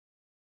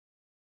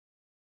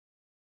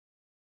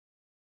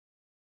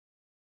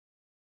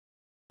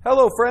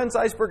Hello friends,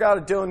 Iceberg out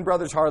of Dillon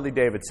Brothers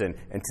Harley-Davidson,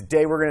 and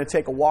today we're going to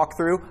take a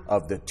walkthrough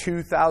of the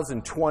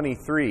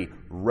 2023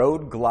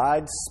 Road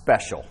Glide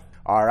Special.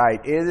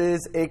 Alright, it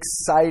is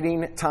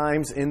exciting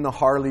times in the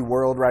Harley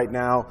world right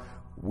now.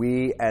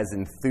 We as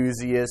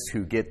enthusiasts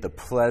who get the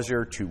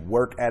pleasure to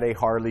work at a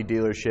Harley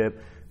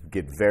dealership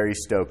get very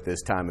stoked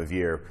this time of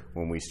year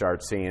when we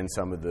start seeing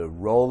some of the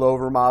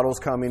rollover models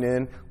coming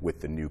in with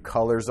the new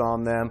colors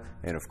on them.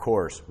 And of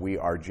course, we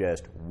are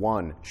just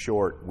one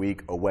short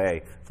week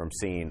away from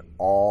seeing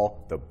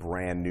all the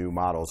brand new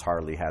models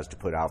Harley has to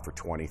put out for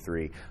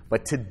 23.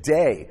 But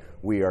today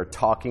we are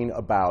talking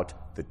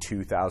about the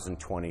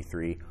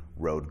 2023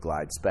 Road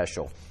Glide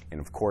Special.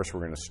 And of course, we're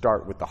going to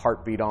start with the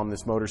heartbeat on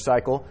this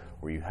motorcycle,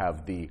 where you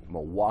have the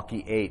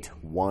Milwaukee 8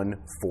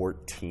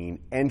 114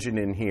 engine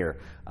in here.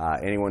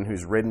 Anyone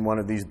who's ridden one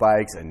of these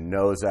bikes and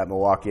knows that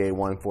Milwaukee 8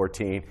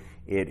 114,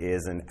 it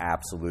is an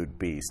absolute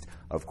beast.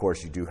 Of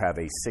course, you do have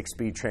a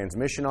 6-speed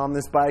transmission on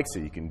this bike, so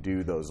you can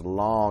do those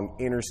long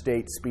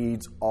interstate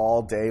speeds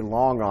all day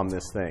long on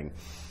this thing.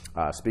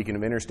 Speaking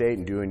of interstate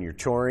and doing your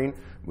touring,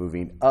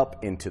 moving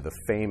up into the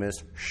famous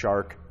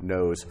Shark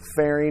Nose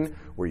fairing,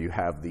 where you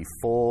have the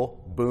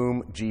full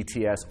boom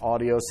GTS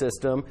audio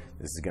system.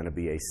 This is going to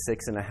be a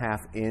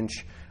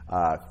 6.5-inch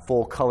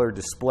full color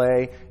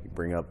display. You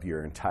bring up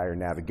your entire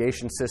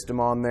navigation system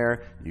on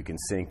there. You can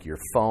sync your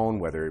phone,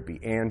 whether it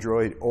be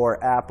Android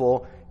or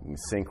Apple. You can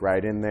sync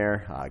right in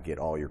there, get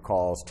all your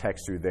calls,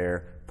 text through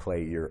there,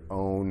 play your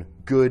own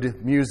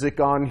good music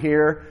on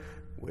here,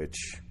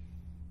 which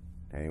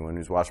anyone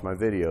who's watched my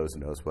videos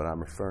knows what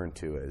I'm referring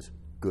to as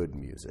good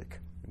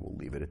music. We'll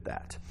leave it at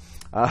that.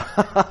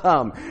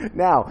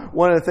 Now,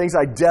 one of the things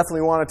I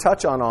definitely want to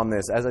touch on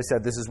this, as I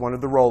said, this is one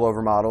of the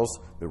rollover models.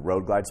 The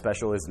Road Glide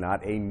Special is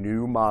not a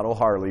new model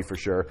Harley for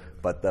sure,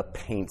 but the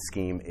paint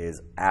scheme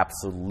is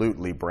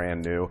absolutely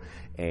brand new.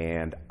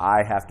 And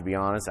I have to be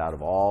honest, out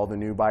of all the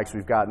new bikes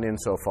we've gotten in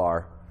so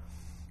far,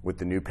 with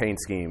the new paint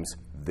schemes,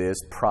 this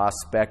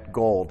Prospect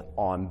Gold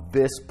on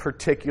this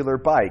particular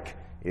bike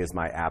is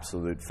my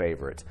absolute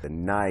favorite. The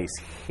nice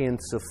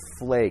hints of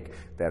flake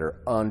that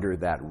are under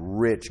that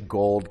rich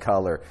gold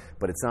color,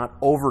 but it's not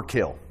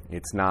overkill.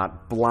 It's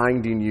not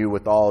blinding you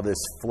with all this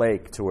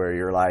flake to where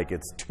you're like,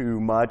 it's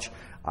too much.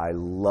 I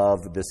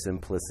love the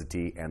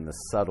simplicity and the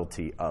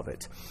subtlety of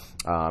it,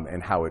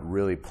 and how it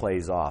really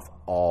plays off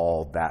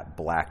all that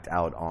blacked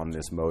out on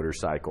this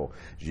motorcycle.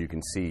 As you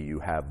can see, you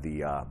have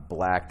the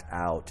blacked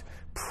out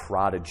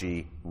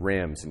Prodigy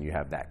rims, and you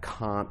have that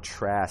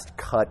contrast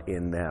cut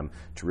in them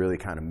to really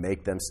kind of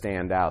make them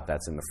stand out.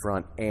 That's in the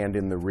front and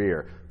in the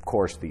rear. Of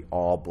course, the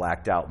all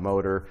blacked out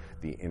motor,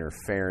 the inner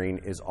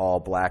fairing is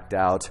all blacked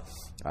out.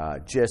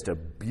 Just a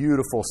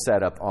beautiful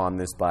setup on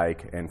this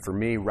bike, and for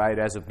me, right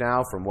as of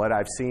now, from what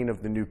I've seen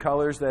of the new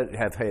colors that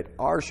have hit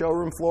our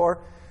showroom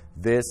floor,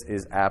 this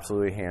is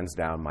absolutely hands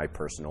down my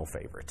personal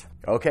favorite.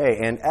 Okay,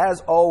 and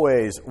as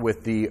always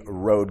with the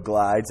Road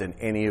Glides and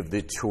any of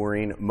the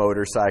touring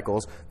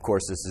motorcycles, of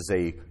course this is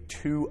a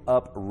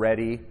 2-up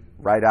ready,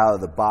 right out of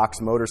the box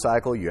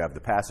motorcycle. You have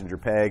the passenger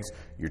pegs,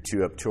 your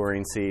 2-up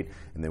touring seat,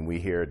 and then we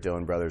here at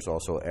Dillon Brothers,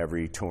 also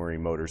every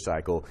touring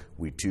motorcycle,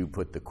 we do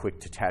put the quick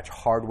detach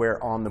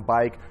hardware on the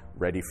bike,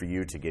 ready for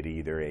you to get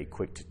either a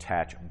quick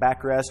detach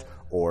backrest,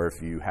 or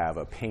if you have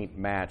a paint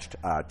matched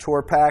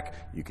tour pack,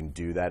 you can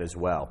do that as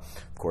well.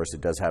 Of course,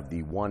 it does have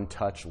the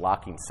one-touch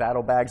locking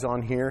saddlebags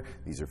on here.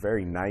 These are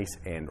very nice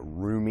and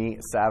roomy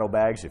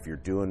saddlebags. If you're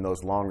doing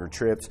those longer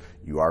trips,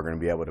 you are going to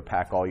be able to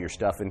pack all your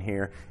stuff in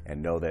here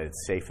and know that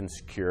it's safe and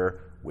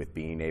secure with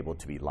being able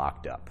to be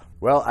locked up.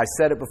 Well, I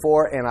said it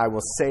before and I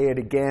will say it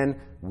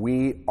again.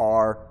 We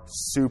are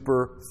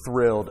super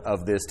thrilled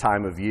of this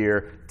time of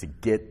year to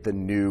get the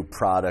new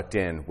product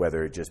in,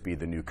 whether it just be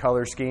the new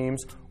color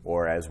schemes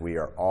or as we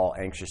are all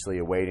anxiously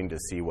awaiting to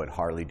see what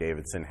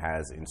Harley-Davidson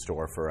has in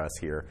store for us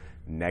here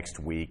next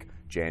week,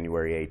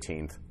 January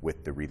 18th,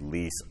 with the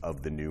release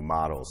of the new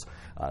models.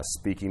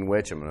 Speaking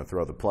which, I'm going to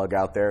throw the plug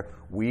out there.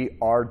 We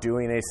are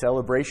doing a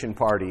celebration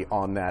party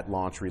on that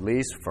launch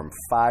release from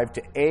 5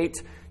 to 8.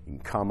 You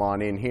can come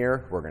on in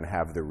here. We're going to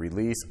have the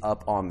release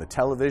up on the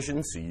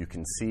television so you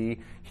can see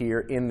here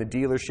in the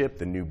dealership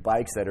the new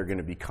bikes that are going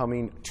to be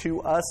coming to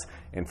us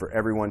and for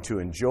everyone to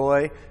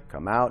enjoy.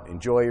 Come out,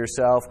 enjoy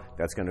yourself.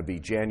 That's going to be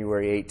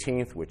January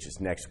 18th, which is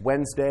next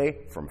Wednesday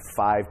from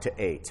 5 to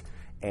 8.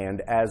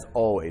 And as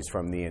always,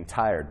 from the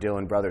entire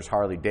Dillon Brothers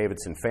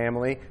Harley-Davidson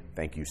family,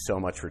 thank you so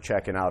much for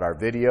checking out our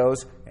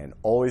videos. And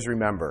always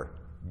remember,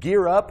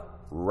 gear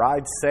up,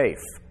 ride safe.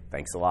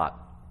 Thanks a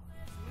lot.